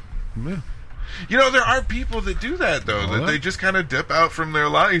 Yeah. You know, there are people that do that, though, that they just kind of dip out from their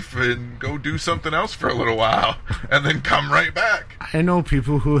life and go do something else for a little while and then come right back. I know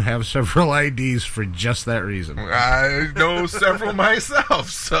people who have several IDs for just that reason. I know several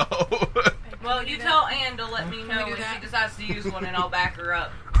myself, so... Well, you tell Ann to let me know when she decides to use one, and I'll back her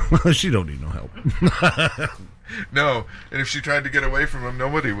up. She don't need no help. No, and if she tried to get away from him,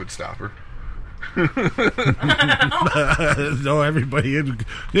 nobody would stop her. No, everybody.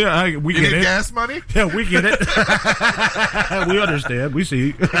 Yeah, we you get need it. Gas money? Yeah, we get it. We understand. We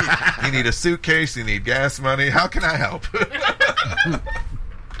see. You need a suitcase. You need gas money. How can I help?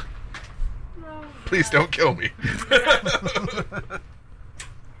 Please don't kill me.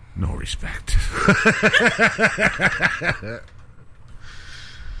 No respect.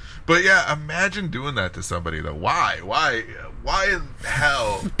 But yeah, imagine doing that to somebody, though. Why in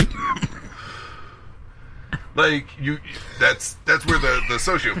hell? Like, that's where the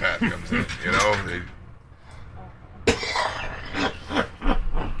sociopath comes in, you know?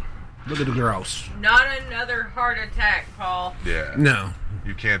 Look at the grouse. Not another heart attack, Paul. Yeah. No.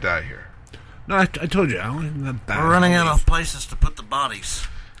 You can't die here. No, I told you, Alan. We're running out of places to put the bodies.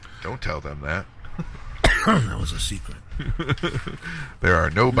 Don't tell them that. That was a secret. There are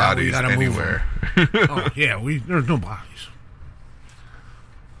no bodies anywhere. Oh, yeah, there's no bodies.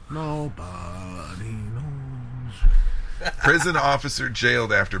 Nobody knows. Prison officer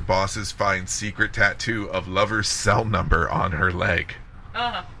jailed after bosses find secret tattoo of lover's cell number on her leg.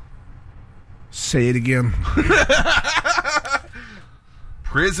 Say it again.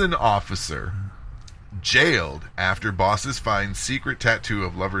 Prison officer jailed after bosses find secret tattoo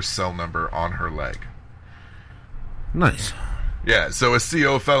of lover's cell number on her leg. Nice. Yeah, so a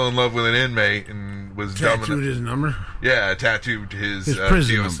CO fell in love with an inmate and was Tattooed his number? Yeah, tattooed his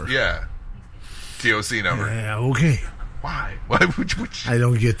prison TOC, number. Yeah, TOC number. Yeah, okay. Why? Why would you? I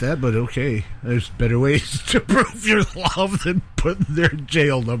don't get that, but okay. There's better ways to prove your love than putting their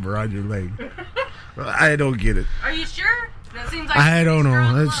jail number on your leg. I don't get it. Are you sure? That seems like I don't know.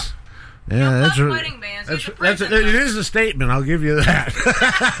 strong That's that's wedding bands. it is a statement. I'll give you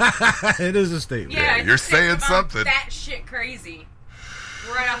that. It is a statement. Yeah, you're saying something. That shit crazy.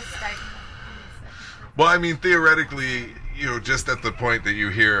 Right off the stage. Well, I mean, theoretically, just at the point that you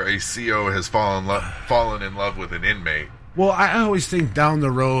hear a CO has fallen in love with an inmate. Well, I always think down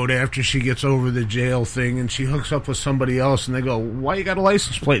the road after she gets over the jail thing and she hooks up with somebody else and they go, why you got a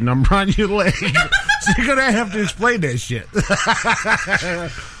license plate number on your leg? So you're going to have to explain that shit.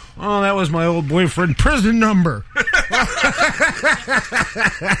 Oh, that was my old boyfriend prison number.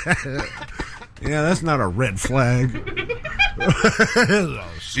 Yeah, that's not a red flag.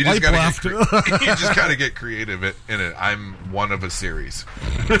 You just gotta get creative in it. I'm one of a series.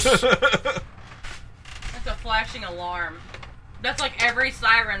 That's a flashing alarm. That's like every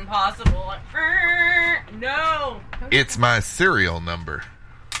siren possible. Like, no. It's my serial number.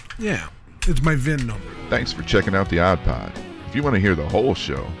 Yeah, it's my VIN number. Thanks for checking out the Odd Pod. If you want to hear the whole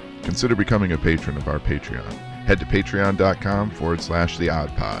show, consider becoming a patron of our Patreon. Head to patreon.com/The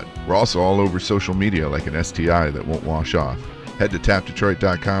Odd Pod. We're also all over social media like an STI that won't wash off. Head to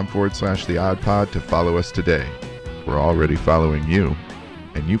tapdetroit.com/The Odd Pod to follow us today. We're already following you,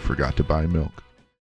 and you forgot to buy milk.